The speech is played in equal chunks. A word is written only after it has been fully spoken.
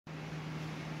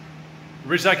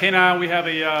Ridgeside Canine, we have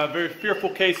a very fearful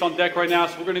case on deck right now,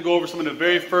 so we're going to go over some of the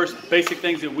very first basic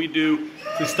things that we do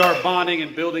to start bonding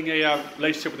and building a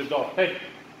relationship with the dog. Hey,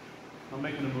 I'm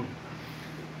making a move.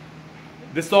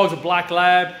 This dog's a black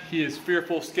lab. He is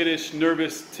fearful, skittish,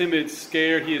 nervous, timid,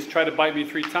 scared. He has tried to bite me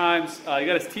 3 times. He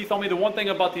got his teeth on me. The one thing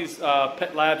about these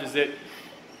pet labs is that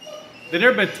they've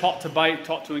never been taught to bite,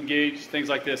 taught to engage, things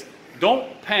like this.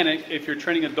 Don't panic if you're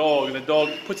training a dog and the dog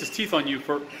puts his teeth on you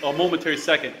for a momentary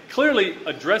second. Clearly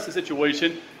address the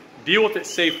situation, deal with it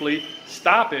safely,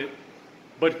 stop it,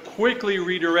 but quickly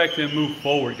redirect and move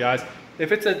forward, guys.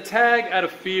 If it's a tag out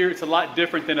of fear, it's a lot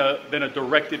different than a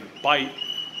directed bite.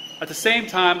 At the same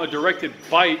time, a directed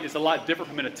bite is a lot different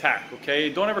from an attack, okay?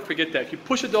 Don't ever forget that. If you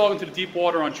push a dog into the deep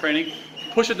water on training,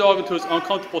 push a dog into his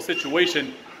uncomfortable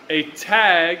situation, a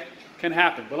tag can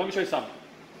happen. But let me show you something.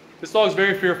 This dog is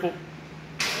very fearful.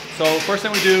 So first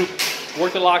thing we do,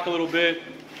 work the lock a little bit.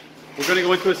 We're going to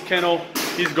go into his kennel.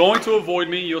 He's going to avoid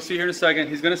me. You'll see here in a second.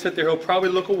 He's going to sit there. He'll probably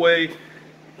look away.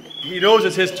 He knows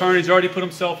it's his turn. He's already put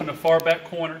himself in the far back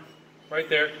corner right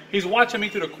there. He's watching me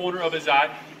through the corner of his eye.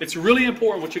 It's really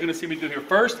important what you're going to see me do here.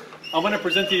 First, I'm going to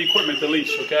present the equipment, the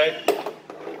leash, okay?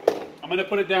 I'm going to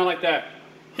put it down like that.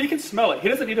 He can smell it. He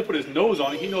doesn't need to put his nose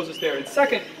on it. He knows it's there. And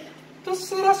second,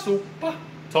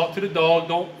 talk to the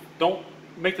dog. Don't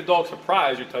make the dog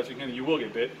surprised you're touching him. You will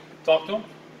get bit. Talk to him.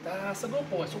 That's a good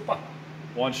boy. Super.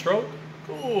 1 stroke.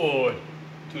 Good.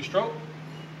 2 stroke.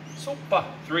 Super.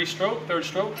 3 stroke. 3rd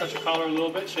stroke. Touch your collar a little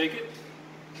bit. Shake it.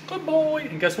 Good boy.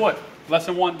 And guess what?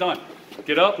 Lesson 1 done.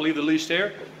 Get up. Leave the leash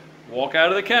there. Walk out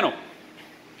of the kennel.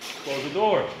 Close the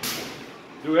door.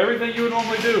 Do everything you would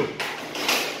normally do.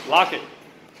 Lock it.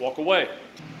 Walk away.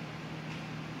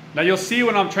 Now you'll see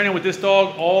when I'm training with this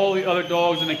dog, all the other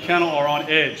dogs in the kennel are on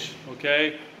edge,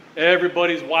 okay?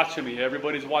 Everybody's watching me.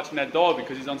 Everybody's watching that dog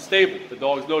because he's unstable. The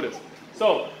dogs know this.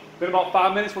 So, in about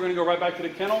 5 minutes, we're going to go right back to the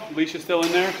kennel. Leash is still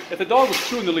in there. If the dog was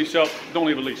chewing the leash up, don't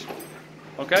leave a leash,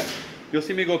 okay? You'll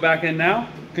see me go back in now.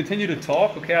 Continue to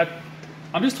talk, okay?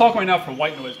 I'm just talking right now for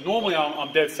white noise. Normally,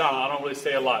 I'm dead silent. I don't really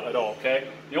say a lot at all, okay?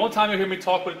 The only time you'll hear me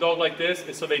talk with a dog like this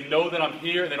is so they know that I'm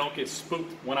here and they don't get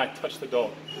spooked when I touch the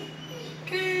dog.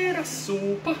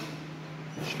 Super.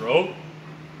 Stroke.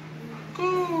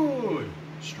 Good.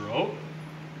 Stroke.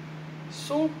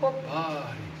 Super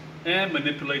body. And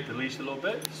manipulate the leash a little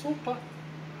bit. Super.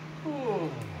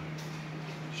 Good.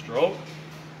 Stroke.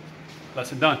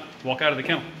 Lesson done. Walk out of the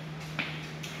kennel.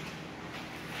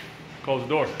 Close the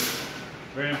door.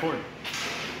 Very important.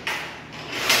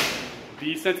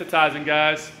 Desensitizing,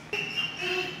 guys.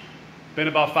 Been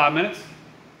about 5 minutes.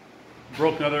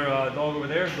 Broke another dog over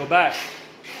there. Go back.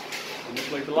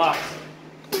 Manipulate the locks.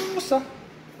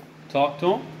 Talk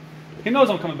to him. He knows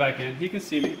I'm coming back in. He can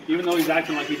see me. Even though he's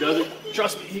acting like he doesn't.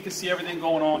 Trust me, he can see everything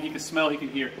going on. He can smell, he can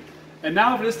hear. And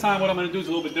now for this time, what I'm going to do is a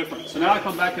little bit different. So now I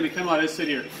come back in the kennel, I just sit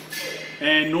here.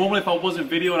 And normally if I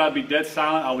wasn't videoing, I'd be dead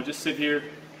silent. I would just sit here,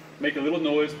 make a little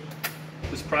noise,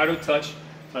 just prior to a touch,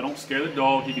 so I don't scare the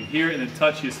dog. He can hear it and then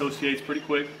touch. He associates pretty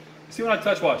quick. See when I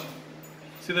touch, watch.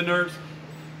 See the nerves?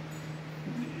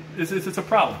 It's a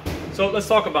problem. So let's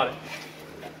talk about it.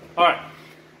 All right.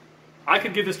 I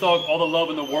could give this dog all the love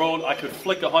in the world. I could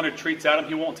flick 100 treats at him.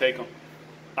 He won't take them.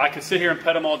 I could sit here and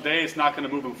pet him all day. It's not going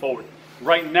to move him forward.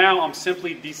 Right now, I'm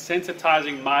simply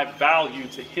desensitizing my value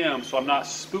to him so I'm not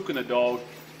spooking the dog,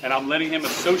 and I'm letting him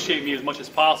associate me as much as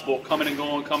possible, coming and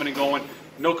going, coming and going.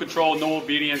 No control, no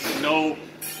obedience, no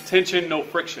tension, no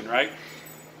friction, right?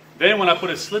 Then when I put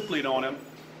a slip lead on him,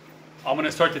 I'm going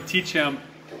to start to teach him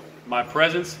my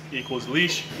presence equals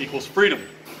leash equals freedom.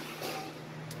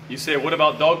 You say, what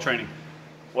about dog training?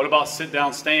 What about sit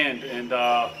down, stand, and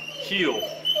heel?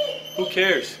 Who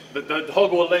cares? The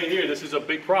dog will lay here. This is a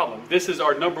big problem. This is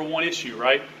our #1 issue,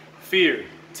 right? Fear,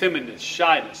 timidness,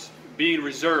 shyness, being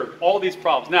reserved, all these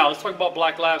problems. Now, let's talk about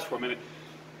black labs for a minute.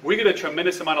 We get a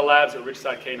tremendous amount of labs at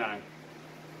Ridgeside Canine.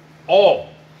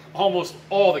 Almost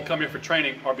all that come here for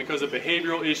training are because of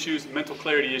behavioral issues, mental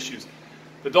clarity issues.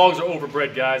 The dogs are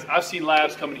overbred, guys. I've seen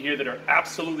labs come in here that are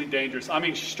absolutely dangerous. I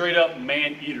mean, straight up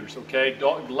man-eaters, okay?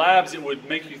 Labs that would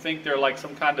make you think they're like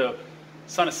some kind of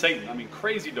son of Satan. I mean,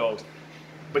 crazy dogs.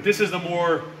 But this is the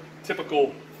more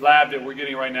typical lab that we're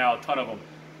getting right now, a ton of them.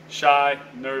 Shy,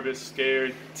 nervous,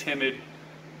 scared, timid.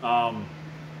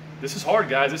 This is hard,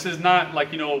 guys. This is not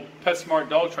like, you know, pet smart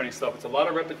dog training stuff. It's a lot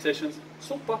of repetitions.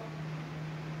 Super.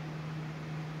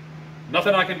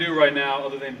 Nothing I can do right now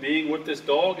other than being with this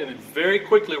dog, and then very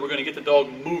quickly we're going to get the dog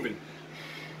moving.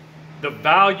 The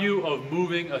value of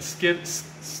moving a scared,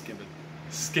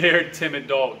 timid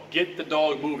dog. Get the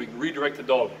dog moving. Redirect the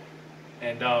dog.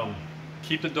 And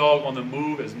keep the dog on the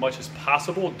move as much as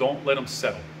possible. Don't let him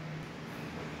settle.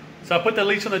 So I put the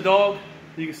leash on the dog.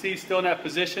 You can see he's still in that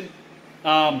position.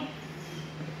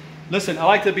 Listen, I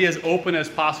like to be as open as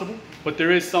possible, but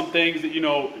there is some things that, you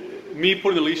know, me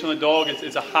putting the leash on the dog,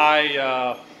 it's a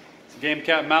high, it's a game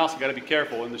cat and mouse. You got to be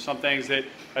careful. And there's some things that,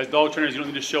 as dog trainers, you don't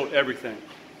need to show everything.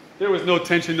 There was no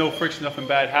tension, no friction, nothing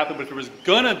bad happened. But if there was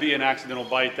gonna be an accidental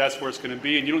bite, that's where it's gonna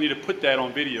be, and you don't need to put that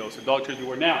on video. So dog trainers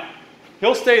beware. Now,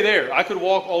 he'll stay there. I could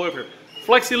walk all over here.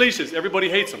 Flexi leashes, everybody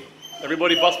hates them.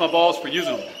 Everybody busts my balls for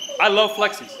using them. I love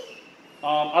flexis.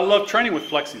 I love training with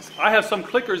flexis. I have some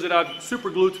clickers that I've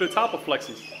super glued to the top of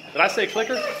flexis. Did I say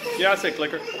clicker? Yeah, I say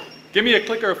clicker. Give me a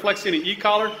clicker, a flexi, and an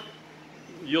e-collar.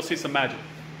 You'll see some magic.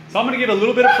 So I'm going to give a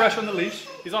little bit of pressure on the leash.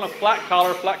 He's on a flat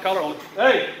collar only.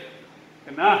 Hey!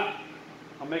 And now,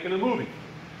 I'm making a movie.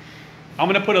 I'm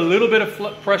going to put a little bit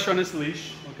of pressure on this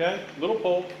leash. Okay? Little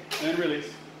pull and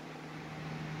release.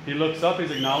 He looks up,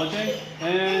 he's acknowledging,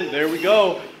 and there we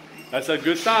go. That's a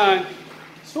good sign.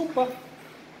 Super.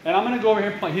 And I'm going to go over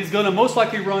here and play. He's going to most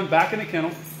likely run back in the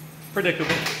kennel.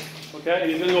 Predictable. Okay?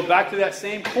 And he's going to go back to that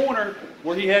same corner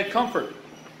where he had comfort.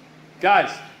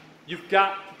 Guys, you've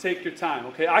got to take your time.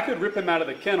 Okay? I could rip him out of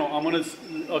the kennel. I'm going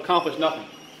to accomplish nothing.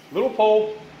 Little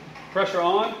pull, pressure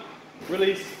on,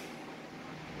 release.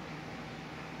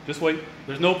 Just wait.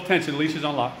 There's no tension. Leash is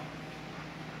unlocked.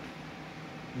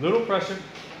 Little pressure,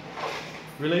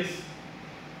 release.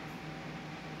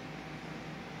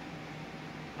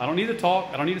 I don't need to talk.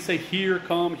 I don't need to say here,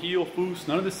 come, heel, foos.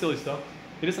 None of this silly stuff.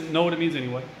 He doesn't know what it means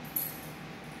anyway.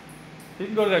 He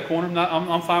can go to that corner.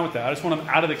 I'm fine with that. I just want him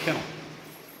out of the kennel.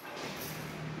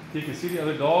 You can see the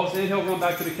other dogs, and he'll run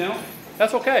back to the kennel.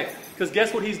 That's okay, because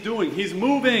guess what he's doing? He's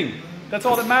moving. That's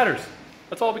all that matters.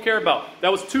 That's all we care about.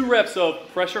 That was 2 reps of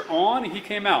pressure on, and he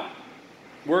came out.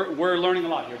 We're learning a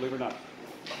lot here, believe it or not.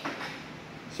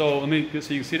 So let me,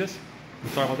 so you can see this. I'm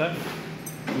sorry about that.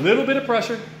 A little bit of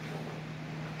pressure.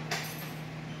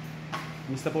 Let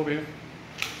me step over here.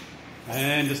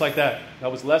 And just like that. That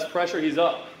was less pressure. He's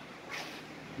up.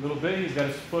 A little bit. He's got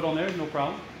his foot on there. No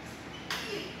problem.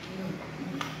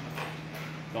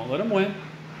 Don't let him win.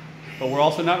 But we're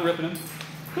also not ripping him.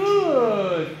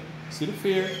 Good. See the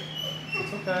fear.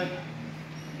 It's okay.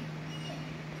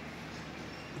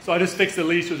 So I just fixed the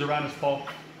leash. It was around his paw.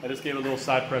 I just gave a little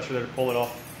side pressure there to pull it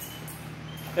off.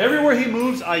 Everywhere he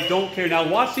moves, I don't care. Now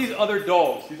watch these other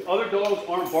dogs. These other dogs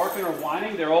aren't barking or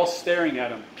whining. They're all staring at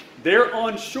him. They're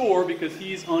unsure because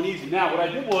he's uneasy. Now what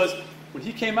I did was, when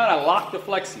he came out, I locked the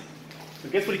flexi. So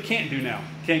guess what he can't do now?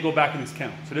 He can't go back in his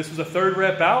kennel. So this was a 3rd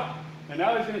rep out, and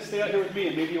now he's going to stay out here with me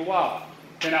and maybe a while.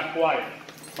 They're not quiet.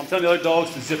 I'm telling the other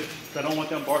dogs to zip it. I don't want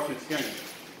them barking and scaring him.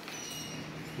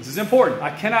 This is important.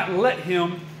 I cannot let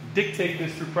him dictate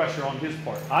this through pressure on his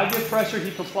part. I give pressure,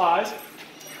 he complies.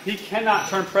 He cannot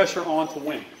turn pressure on to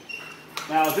win.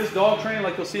 Now, is this dog training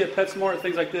like you'll see at PetSmart,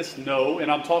 things like this? No,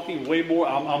 and I'm talking way more.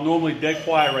 I'm normally dead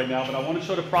quiet right now, but I want to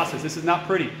show the process. This is not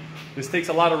pretty. This takes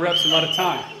a lot of reps and a lot of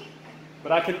time.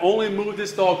 But I can only move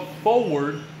this dog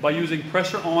forward by using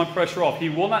pressure on, pressure off. He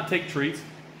will not take treats.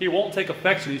 He won't take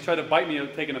affection. He's trying to bite me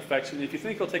and take an affection. If you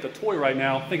think he'll take a toy right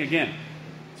now, think again.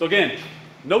 So again,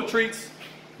 no treats,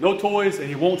 no toys, and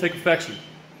he won't take affection.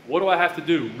 What do I have to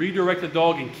do? Redirect the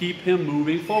dog and keep him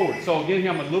moving forward. So again, here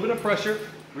I'm a little bit of pressure,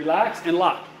 relax, and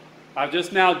lock. I've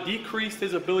just now decreased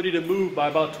his ability to move by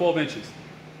about 12 inches.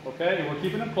 Okay, and we're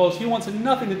keeping him close. He wants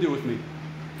nothing to do with me.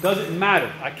 Doesn't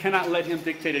matter. I cannot let him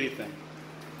dictate anything.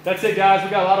 That's it, guys.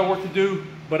 We got a lot of work to do,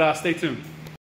 but stay tuned.